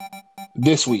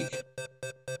this week.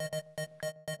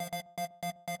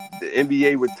 The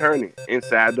NBA returning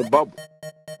inside the bubble.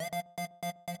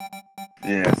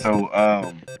 Yeah, so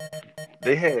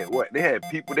they had what? They had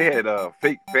people. They had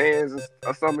fake fans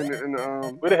or something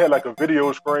Where they had like a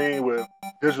video screen with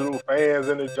digital fans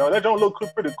in the joint. That joint looked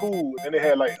pretty cool. And then they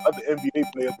had like other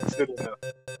NBA players that sit in there.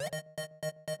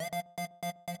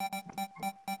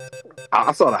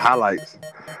 I saw the highlights.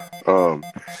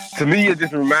 To me, it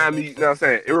just reminded me. You know what I'm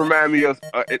saying? It reminded me of.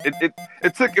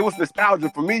 It was nostalgia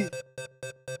for me.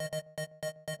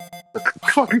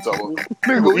 Fuck you talking about?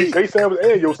 Nigga go eat their sandwich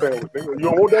and your sandwich. Nigga. You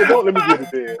don't want that joint? Let me get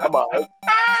it then. I'm out.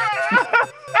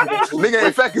 Nigga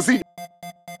ain't fat cause he.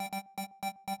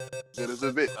 It's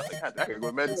a bit. I think I gotta go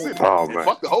to Magic City. Oh, man.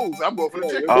 Fuck the hoes. I'm going for the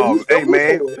chicken. Hey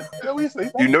man,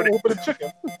 You know going for the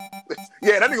chicken?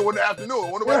 Yeah, that nigga went in the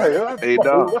afternoon. Wonder Yeah, why. yeah. Hey,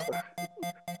 dog.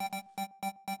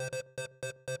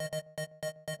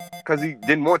 Because he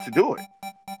didn't want to do it.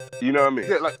 You know what I mean?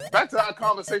 Yeah, like back to our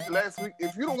conversation last week.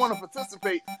 If you don't want to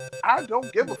participate, I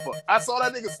don't give a fuck. I saw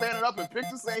that nigga standing up in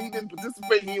pictures saying he didn't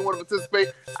participate. He didn't want to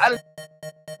participate. I didn't.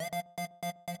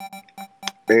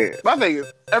 Man. My thing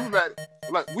is, everybody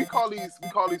like we call these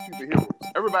people heroes.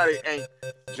 Everybody ain't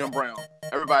Jim Brown.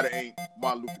 Everybody ain't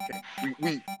Martin Luther King.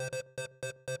 We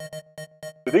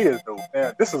It is though,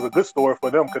 man. This is a good story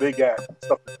for them because they got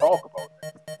stuff to talk about.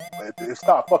 Man. But if it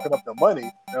start fucking up the money, you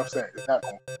know what I'm saying? It's not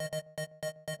going to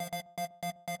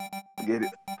Get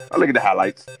it. I look at the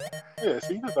highlights. Yeah,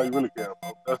 see, that's all you really care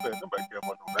about. That's it. Nobody care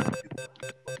about no black people.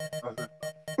 That's it.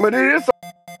 But it is.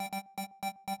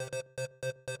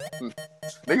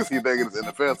 niggas keep thinking this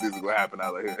NFL season gonna happen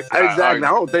out of here. Exactly. I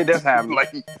don't think that's happening.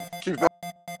 Like,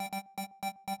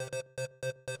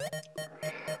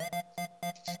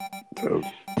 So,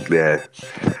 yeah.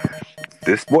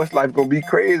 This sports life gonna be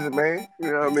crazy, man.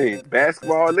 You know what I mean?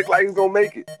 Basketball, it look like it's gonna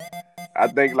make it. I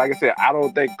think, like I said, I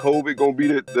don't think COVID gonna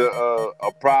be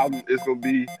a problem. It's gonna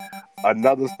be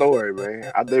another story,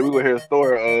 man. I think we're gonna hear a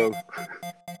story of.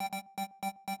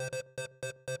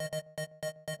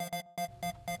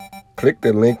 Click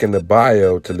the link in the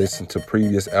bio to listen to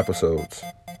previous episodes.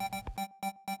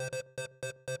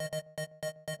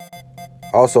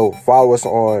 Also, follow us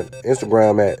on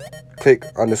Instagram at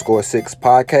click_6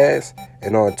 podcast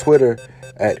and on Twitter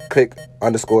at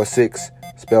click_6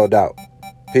 spelled out.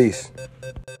 Peace.